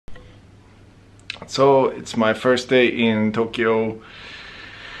So it's my first day in Tokyo,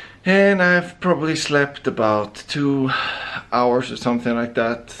 and I've probably slept about 2 hours or something like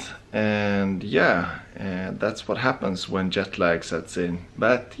that. And yeah, that's what happens when jet lag sets in.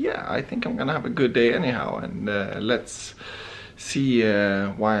 But yeah, I think I'm gonna have a good day anyhow, and let's see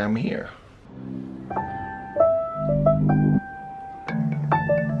why I'm here.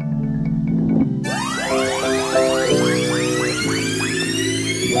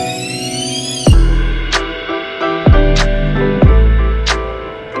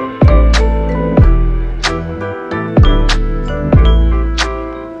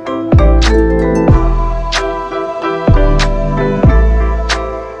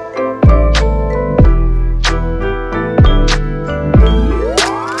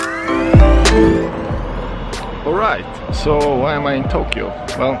 So why am I in Tokyo?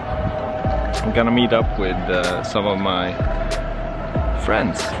 Well, I'm gonna meet up with some of my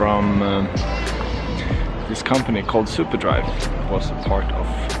friends from this company called Superdrive. I was a part of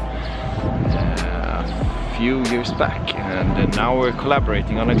a few years back, and now we're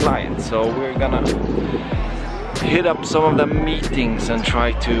collaborating on a client. So we're gonna hit up some of the meetings and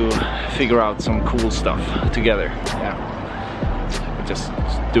try to figure out some cool stuff together. Yeah, so just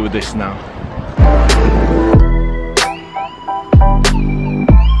do this now.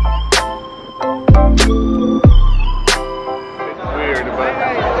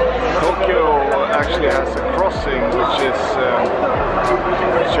 Has a crossing which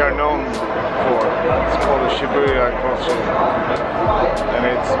are known for. It's called the Shibuya crossing, and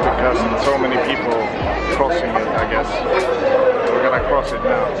it's because so many people crossing it, I guess. We're gonna cross it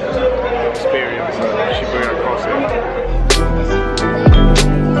now, experience the Shibuya crossing.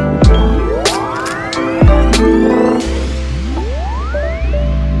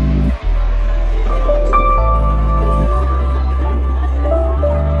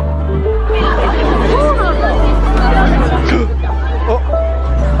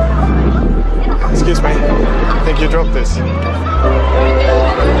 Excuse me, I think you dropped this. So,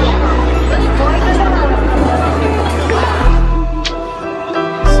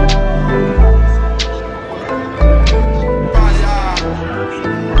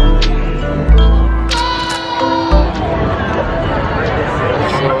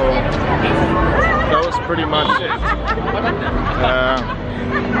 that was pretty much it.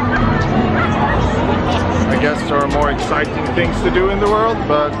 I guess there are more exciting things to do in the world,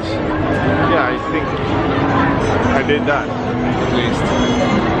 but yeah, I think I did that at least.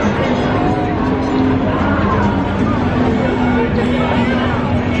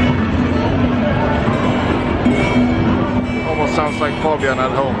 Almost sounds like Fabian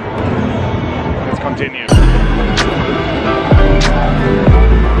at home. Let's continue.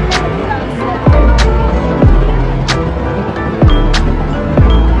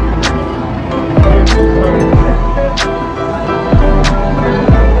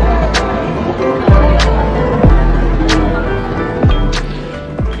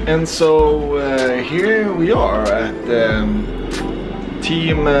 And so here we are at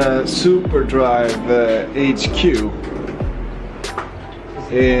Team Superdrive HQ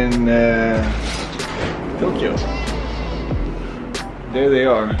in Tokyo. There they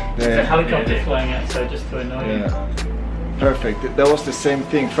are. There's a helicopter flying outside just to annoy you. Yeah. Perfect. That was the same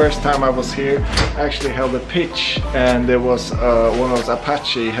thing. First time I was here, I actually held a pitch, and there was one of those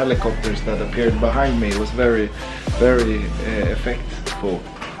Apache helicopters that appeared behind me. It was very, very effectful.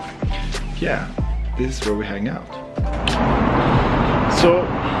 Yeah, this is where we hang out. So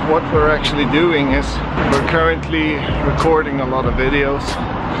what we're actually doing is we're currently recording a lot of videos,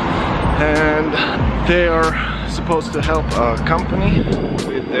 and they are supposed to help a company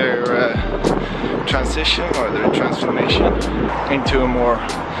with their transition or their transformation into a more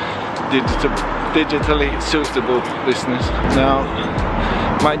digitally suitable business. Now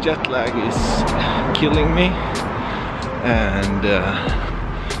my jet lag is killing me, and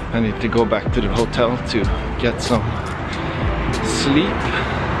I need to go back to the hotel to get some sleep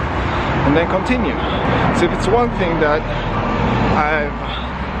and then continue. So if it's one thing that I've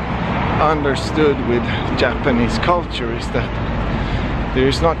understood with Japanese culture is that there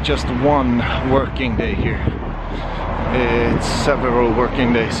is not just one working day here. It's several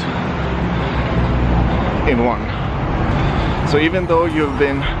working days in one. So even though you've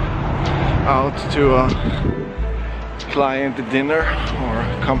been out to a client dinner or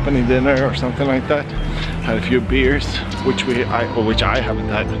company dinner or something like that, had a few beers, which I haven't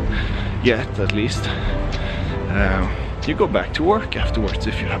had yet, at least, you go back to work afterwards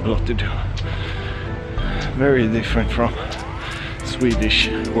if you have a lot to do. Very different from Swedish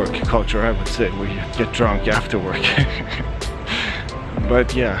work culture, I would say, where you get drunk after work.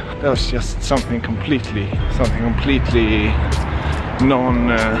 But yeah, that was just something completely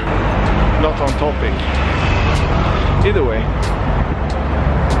not on topic. Either way,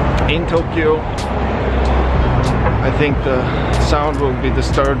 in Tokyo, I think the sound will be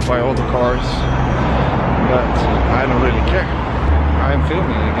disturbed by all the cars, but I don't really care. I'm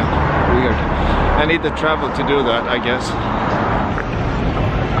filming again. Weird. I need the travel to do that, I guess.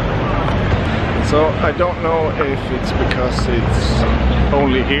 So I don't know if it's because it's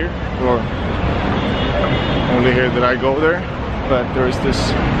only here or only here that I go there, but there is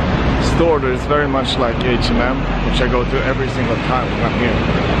this store that is very much like H&M, which I go to every single time when I'm here.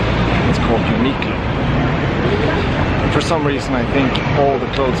 It's called Uniqlo. And for some reason I think all the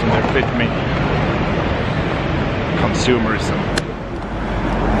clothes in there fit me. Consumerism.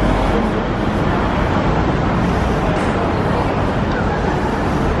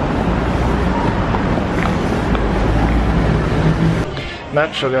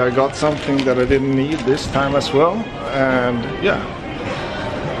 Naturally, I got something that I didn't need this time as well, and yeah,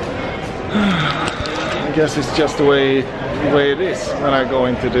 I guess it's just the way it is when I go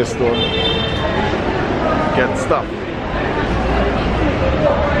into this store, get stuff.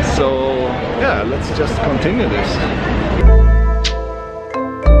 So yeah, let's just continue this.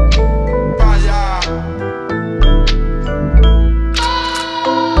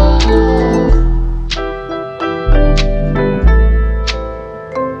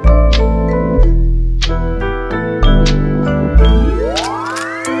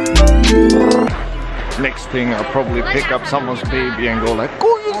 Next thing, I'll probably pick up someone's baby and go like,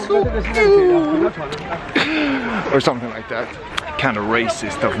 "Oh, you're so cute," or something like that. Kind of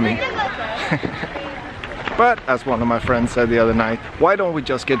racist of me. But as one of my friends said the other night, why don't we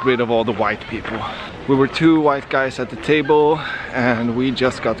just get rid of all the white people? We were 2 white guys at the table and we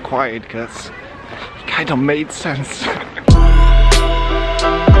just got quiet because it kind of made sense.